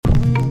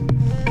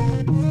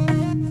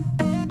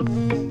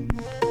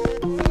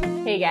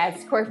guys,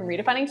 it's Corey from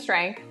Redefining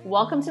Strength.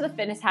 Welcome to the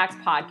Fitness Hacks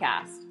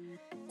Podcast.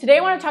 Today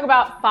I want to talk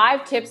about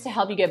 5 tips to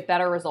help you get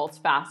better results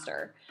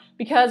faster.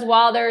 Because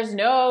while there's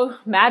no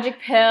magic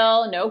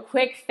pill, no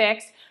quick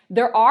fix,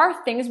 there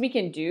are things we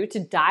can do to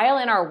dial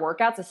in our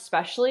workouts,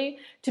 especially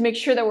to make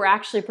sure that we're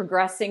actually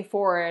progressing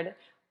forward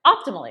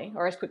optimally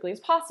or as quickly as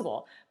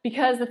possible.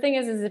 Because the thing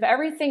is if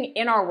everything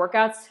in our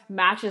workouts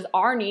matches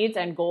our needs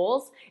and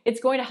goals, it's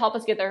going to help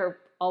us get there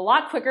a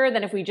lot quicker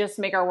than if we just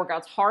make our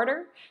workouts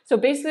harder. So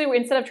basically,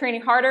 instead of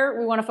training harder,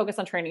 we want to focus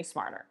on training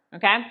smarter,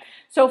 okay?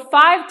 So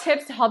 5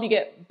 tips to help you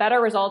get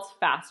better results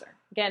faster.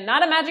 Again,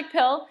 not a magic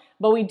pill,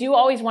 but we do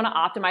always want to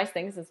optimize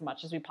things as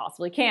much as we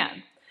possibly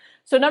can.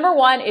 So number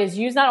 1 is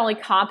use not only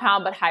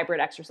compound, but hybrid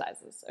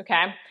exercises,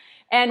 okay?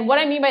 And what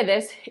I mean by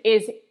this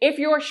is if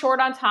you're short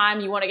on time,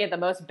 you want to get the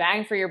most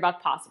bang for your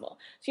buck possible.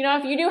 So,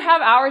 if you do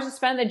have hours to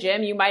spend in the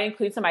gym, you might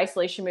include some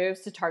isolation moves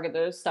to target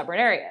those stubborn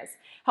areas.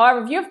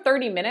 However, if you have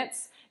 30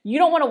 minutes, you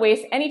don't want to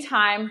waste any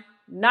time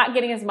not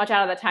getting as much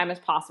out of that time as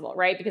possible,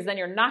 right? Because then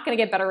you're not going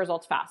to get better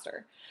results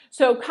faster.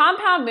 So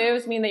compound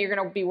moves mean that you're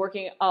going to be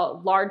working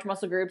large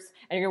muscle groups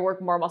and you're going to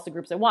work more muscle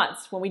groups at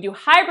once. When we do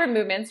hybrid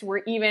movements, we're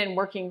even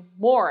working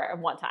more at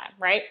one time,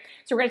 right?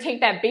 So we're going to take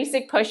that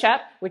basic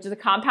push-up, which is a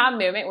compound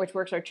movement, which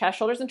works our chest,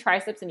 shoulders, and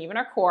triceps, and even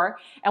our core,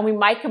 and we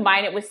might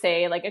combine it with,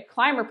 say, like a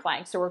climber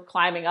plank. So we're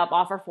climbing up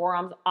off our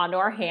forearms onto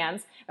our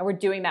hands, and we're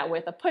doing that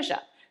with a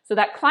push-up. So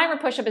that climber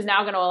push-up is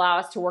now going to allow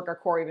us to work our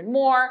core even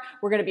more.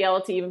 We're going to be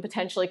able to even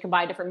potentially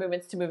combine different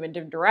movements to move in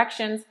different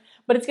directions,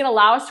 but it's going to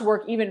allow us to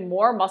work even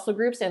more muscle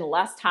groups in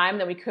less time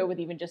than we could with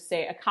even just,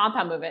 say, a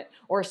compound movement,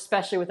 or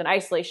especially with an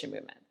isolation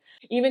movement.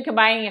 Even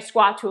combining a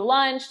squat to a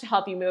lunge to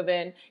help you move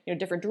in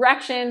different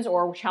directions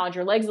or challenge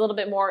your legs a little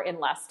bit more in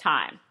less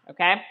time,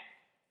 okay?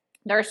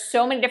 There are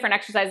so many different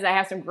exercises. I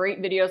have some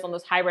great videos on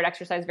those hybrid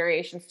exercise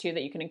variations too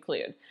that you can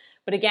include.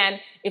 But again,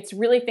 it's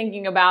really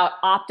thinking about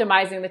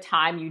optimizing the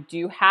time you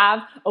do have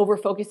over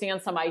focusing on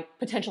some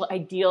potential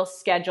ideal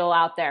schedule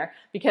out there.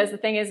 Because the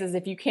thing is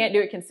if you can't do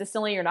it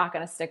consistently, you're not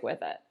going to stick with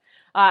it.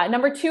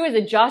 Number 2 is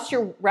adjust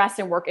your rest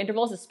and work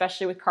intervals,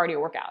 especially with cardio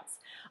workouts.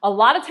 A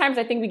lot of times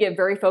I think we get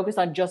very focused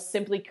on just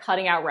simply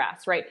cutting out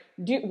rest, right?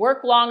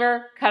 Work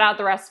longer, cut out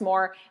the rest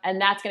more, and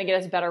that's going to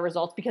get us better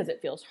results because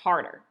it feels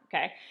harder,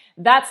 okay?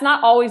 That's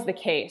not always the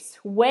case.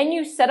 When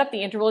you set up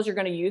the intervals you're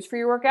going to use for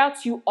your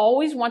workouts, you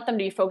always want them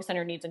to be focused on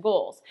your needs and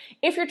goals.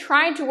 If you're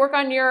trying to work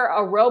on your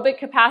aerobic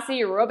capacity,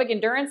 your aerobic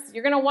endurance,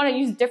 you're going to want to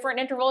use different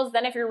intervals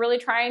than if you're really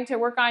trying to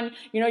work on,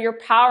 your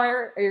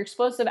power or your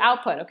explosive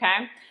output,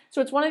 okay? So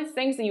it's one of these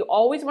things that you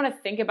always want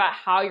to think about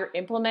how you're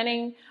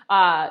implementing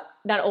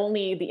not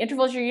only the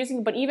intervals you're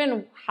using, but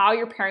even how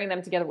you're pairing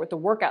them together with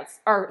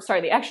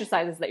the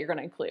exercises that you're going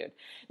to include.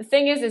 The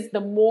thing is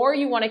the more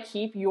you want to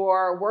keep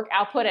your work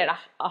output at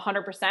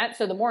 100%,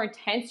 so the more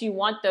intense you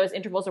want those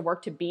intervals of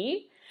work to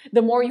be,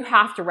 the more you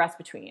have to rest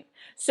between.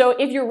 So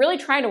if you're really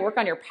trying to work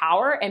on your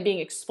power and being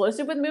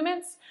explosive with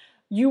movements,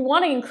 you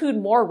want to include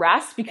more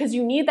rest because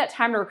you need that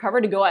time to recover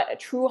to go at a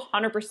true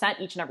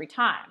 100% each and every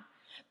time.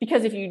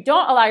 Because if you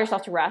don't allow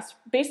yourself to rest,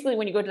 basically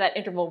when you go to that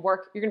interval of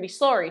work, you're going to be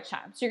slower each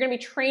time. So you're going to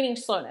be training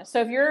slowness. So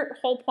if your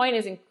whole point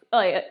is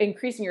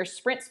increasing your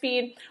sprint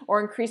speed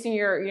or increasing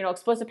your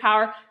explosive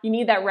power, you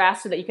need that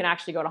rest so that you can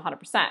actually go to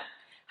 100%.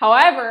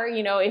 However,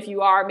 if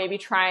you are maybe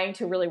trying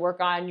to really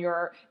work on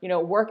your,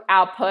 work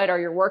output or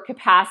your work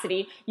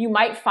capacity, you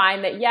might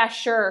find that, yeah,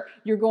 sure,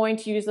 you're going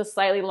to use a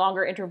slightly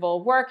longer interval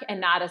of work and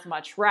not as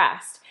much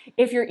rest.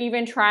 If you're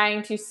even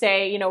trying to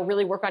say,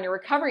 really work on your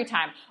recovery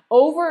time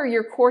over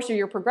your course or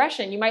your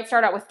progression, you might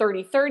start out with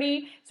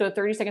 30-30, so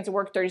 30 seconds of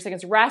work, 30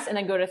 seconds of rest, and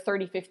then go to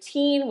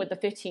 30-15 with the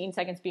 15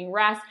 seconds being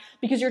rest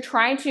because you're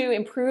trying to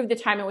improve the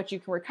time in which you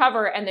can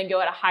recover and then go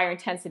at a higher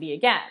intensity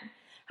again.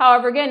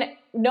 However, again,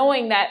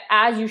 knowing that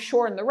as you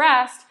shorten the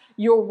rest,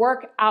 your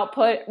work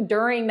output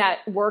during that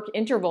work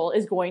interval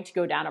is going to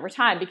go down over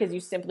time because you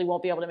simply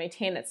won't be able to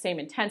maintain that same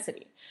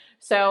intensity.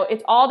 So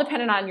it's all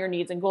dependent on your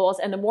needs and goals,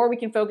 and the more we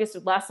can focus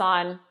less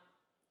on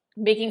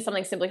making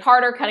something simply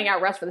harder, cutting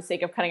out rest for the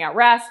sake of cutting out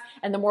rest,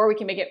 and the more we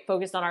can make it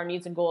focused on our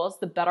needs and goals,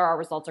 the better our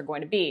results are going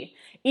to be.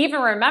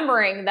 Even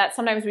remembering that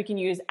sometimes we can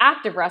use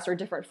active rest or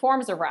different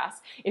forms of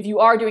rest. If you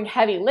are doing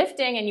heavy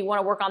lifting and you want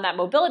to work on that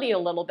mobility a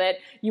little bit,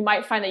 you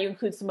might find that you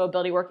include some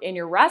mobility work in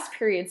your rest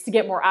periods to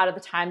get more out of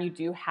the time you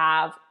do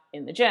have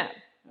in the gym.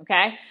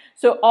 Okay?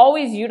 So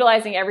always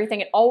utilizing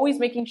everything and always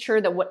making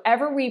sure that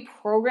whatever we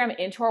program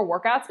into our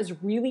workouts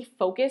is really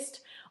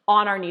focused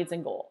on our needs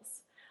and goals.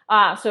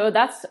 So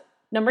that's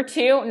number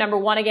 2. Number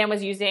 1, again,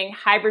 was using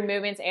hybrid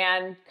movements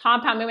and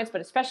compound movements,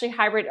 but especially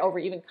hybrid over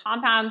even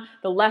compound,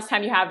 the less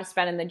time you have to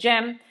spend in the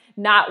gym,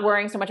 not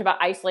worrying so much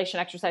about isolation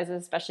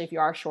exercises, especially if you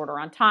are shorter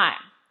on time.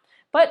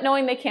 But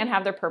knowing they can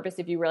have their purpose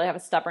if you really have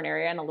a stubborn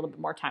area and a little bit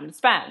more time to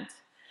spend.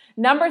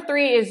 Number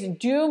 3 is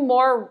do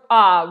more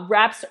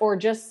reps or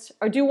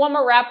do one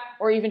more rep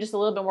or even just a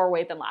little bit more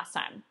weight than last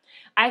time.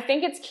 I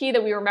think it's key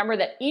that we remember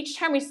that each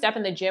time we step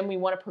in the gym, we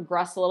want to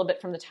progress a little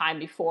bit from the time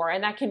before,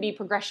 and that can be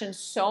progression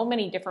so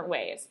many different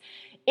ways.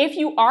 If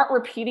you aren't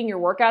repeating your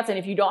workouts and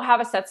if you don't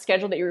have a set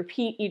schedule that you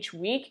repeat each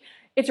week,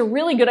 it's a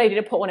really good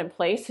idea to put one in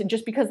place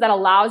just because that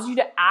allows you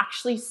to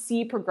actually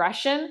see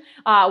progression,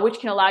 which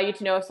can allow you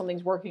to know if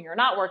something's working or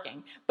not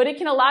working. But it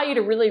can allow you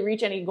to really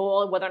reach any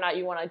goal, whether or not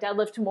you want to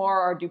deadlift more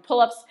or do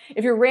pull-ups.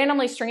 If you're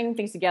randomly stringing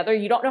things together,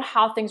 you don't know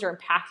how things are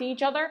impacting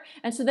each other.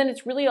 And so then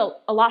it's really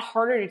a lot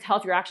harder to tell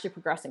if you're actually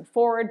progressing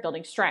forward,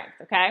 building strength,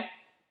 okay?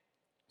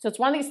 So it's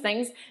one of these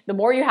things, the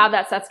more you have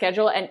that set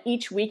schedule, and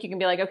each week you can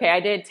be like, okay, I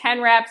did 10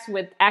 reps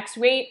with X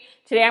weight.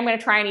 Today I'm going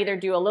to try and either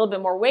do a little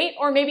bit more weight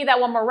or maybe that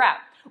one more rep.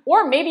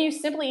 Or maybe you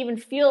simply even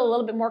feel a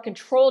little bit more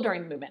control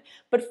during the movement.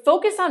 But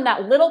focus on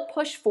that little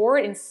push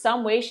forward in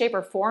some way, shape,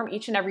 or form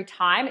each and every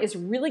time is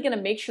really going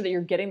to make sure that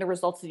you're getting the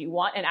results that you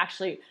want and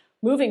actually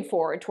moving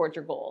forward towards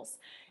your goals.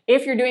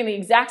 If you're doing the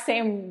exact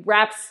same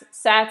reps,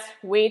 sets,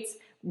 weights,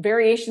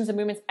 variations of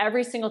movements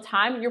every single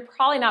time, you're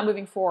probably not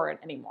moving forward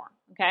anymore.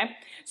 Okay.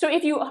 So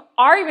if you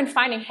are even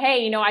finding,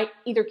 hey, I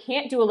either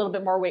can't do a little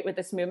bit more weight with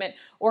this movement,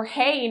 or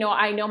hey,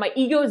 I know my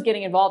ego is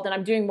getting involved and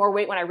I'm doing more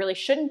weight when I really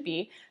shouldn't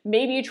be,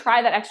 maybe you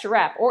try that extra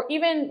rep, or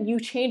even you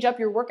change up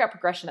your workout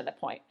progression at that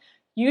point.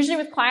 Usually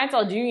with clients,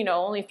 I'll do,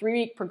 only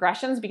 3-week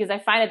progressions because I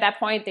find at that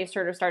point they've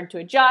sort of started to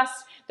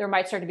adjust. There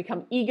might start to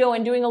become ego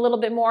in doing a little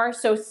bit more.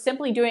 So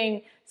simply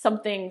doing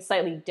something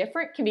slightly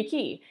different can be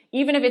key.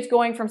 Even if it's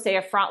going from, say,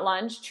 a front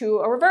lunge to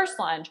a reverse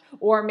lunge,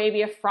 or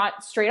maybe a front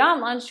straight on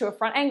lunge to a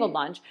front angled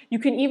lunge. You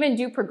can even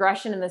do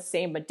progression in the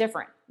same but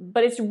different.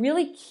 But it's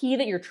really key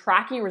that you're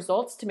tracking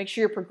results to make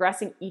sure you're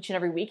progressing each and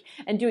every week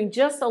and doing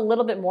just a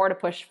little bit more to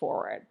push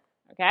forward.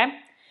 Okay?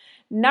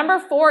 Number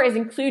 4 is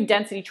include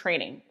density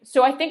training.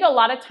 So I think a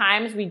lot of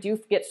times we do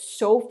get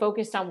so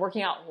focused on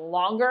working out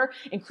longer,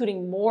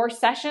 including more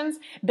sessions,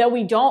 that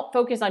we don't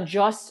focus on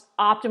just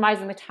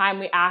optimizing the time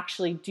we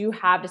actually do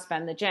have to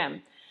spend in the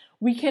gym.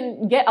 We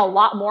can get a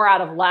lot more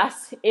out of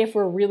less if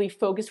we're really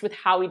focused with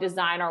how we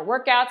design our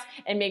workouts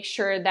and make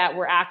sure that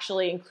we're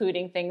actually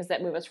including things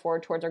that move us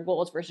forward towards our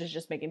goals versus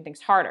just making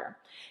things harder.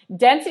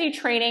 Density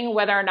training,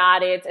 whether or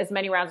not it's as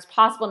many rounds as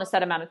possible in a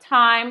set amount of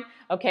time,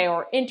 okay,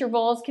 or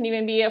intervals can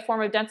even be a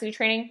form of density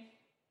training.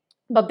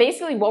 But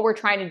basically what we're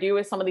trying to do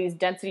with some of these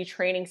density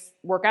training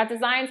workout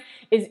designs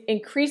is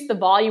increase the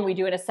volume we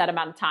do in a set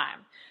amount of time.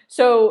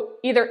 So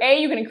either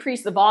A, you can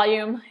increase the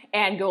volume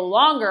and go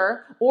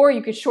longer, or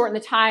you could shorten the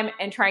time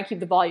and try and keep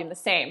the volume the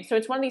same. So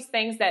it's one of these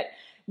things that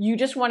you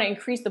just want to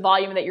increase the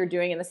volume that you're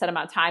doing in the set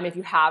amount of time if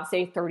you have,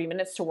 say, 30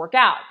 minutes to work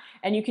out.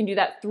 And you can do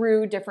that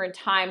through different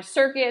time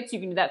circuits.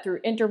 You can do that through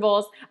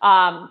intervals.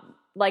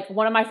 Like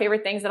one of my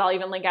favorite things that I'll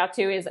even link out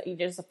to is you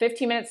just a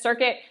 15-minute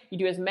circuit. You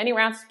do as many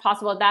rounds as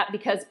possible of that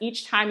because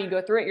each time you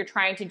go through it, you're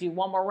trying to do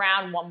one more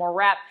round, one more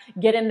rep,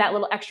 get in that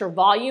little extra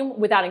volume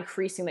without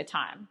increasing the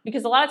time.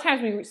 Because a lot of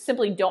times we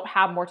simply don't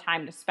have more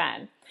time to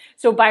spend.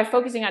 So by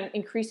focusing on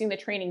increasing the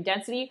training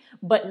density,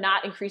 but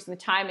not increasing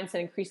the time, instead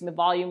increasing the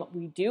volume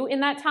we do in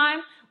that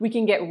time, we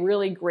can get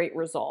really great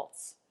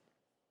results.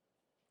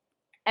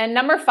 And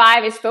number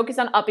 5 is focus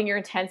on upping your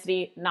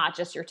intensity, not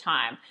just your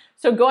time.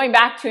 So going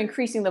back to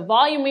increasing the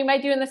volume we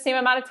might do in the same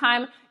amount of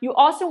time, you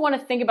also want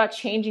to think about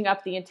changing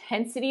up the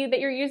intensity that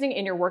you're using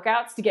in your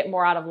workouts to get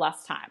more out of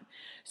less time.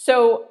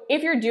 So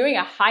if you're doing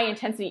a high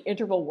intensity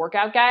interval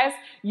workout, guys,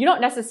 you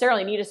don't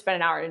necessarily need to spend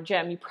an hour in the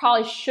gym. You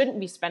probably shouldn't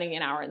be spending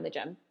an hour in the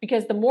gym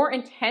because the more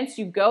intense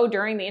you go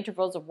during the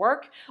intervals of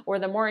work or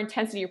the more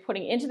intensity you're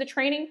putting into the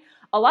training,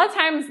 a lot of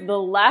times the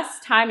less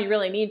time you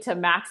really need to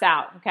max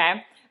out,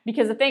 okay?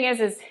 Because the thing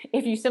is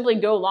if you simply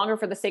go longer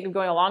for the sake of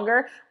going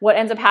longer, what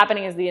ends up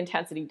happening is the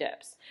intensity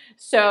dips.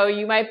 So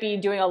you might be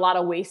doing a lot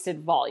of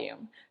wasted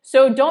volume.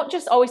 So don't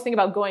just always think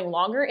about going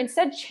longer.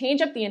 Instead,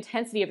 change up the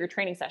intensity of your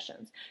training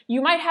sessions.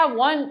 You might have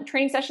one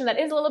training session that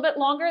is a little bit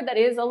longer, that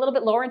is a little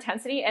bit lower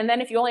intensity. And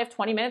then if you only have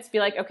 20 minutes, be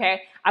like,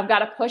 okay, I've got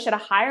to push at a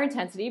higher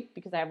intensity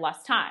because I have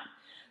less time.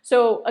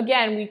 So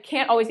again, we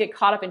can't always get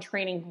caught up in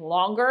training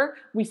longer.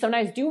 We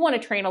sometimes do want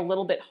to train a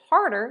little bit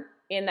harder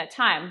in that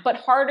time, but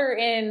harder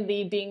in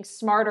the being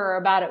smarter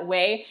about it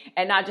way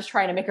and not just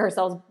trying to make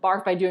ourselves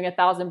barf by doing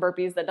 1,000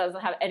 burpees that doesn't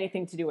have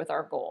anything to do with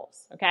our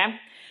goals, okay?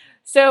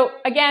 So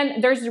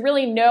again, there's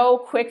really no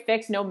quick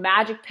fix, no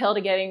magic pill to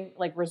getting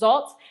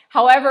results.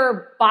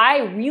 However, by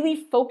really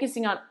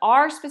focusing on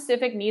our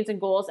specific needs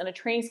and goals and a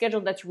training schedule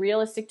that's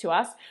realistic to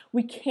us,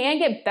 we can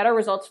get better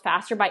results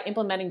faster by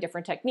implementing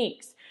different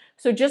techniques.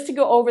 So just to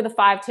go over the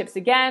 5 tips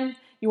again,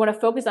 you want to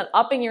focus on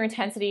upping your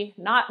intensity,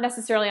 not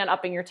necessarily on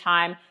upping your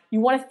time.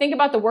 You want to think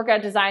about the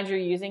workout designs you're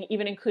using,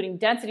 even including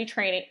density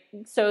training,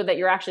 so that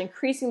you're actually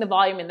increasing the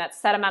volume in that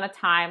set amount of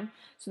time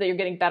so that you're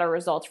getting better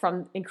results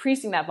from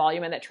increasing that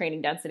volume and that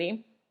training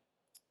density.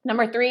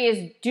 Number 3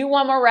 is do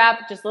one more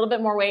rep, just a little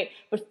bit more weight,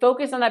 but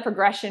focus on that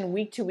progression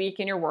week to week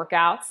in your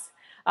workouts.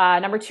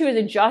 Number 2 is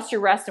adjust your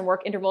rest and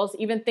work intervals,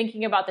 even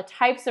thinking about the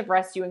types of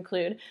rest you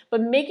include,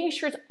 but making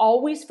sure it's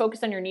always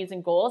focused on your needs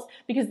and goals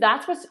because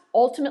that's what's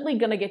ultimately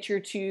going to get you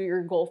to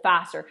your goal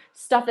faster.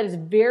 Stuff that is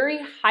very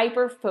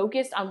hyper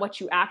focused on what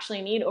you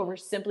actually need over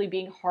simply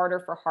being harder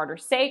for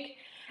harder's sake.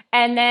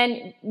 And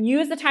then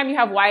use the time you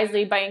have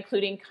wisely by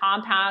including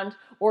compound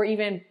or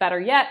even better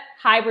yet,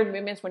 hybrid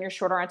movements when you're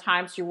shorter on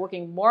time. So you're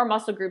working more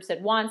muscle groups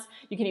at once.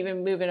 You can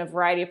even move in a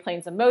variety of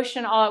planes of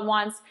motion all at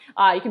once.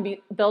 You can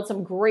build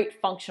some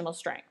great functional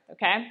strength,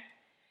 okay?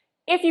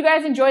 If you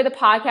guys enjoy the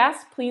podcast,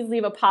 please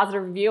leave a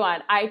positive review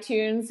on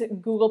iTunes,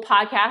 Google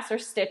Podcasts, or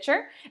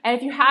Stitcher. And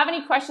if you have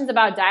any questions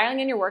about dialing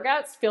in your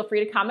workouts, feel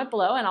free to comment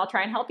below and I'll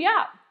try and help you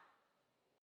out.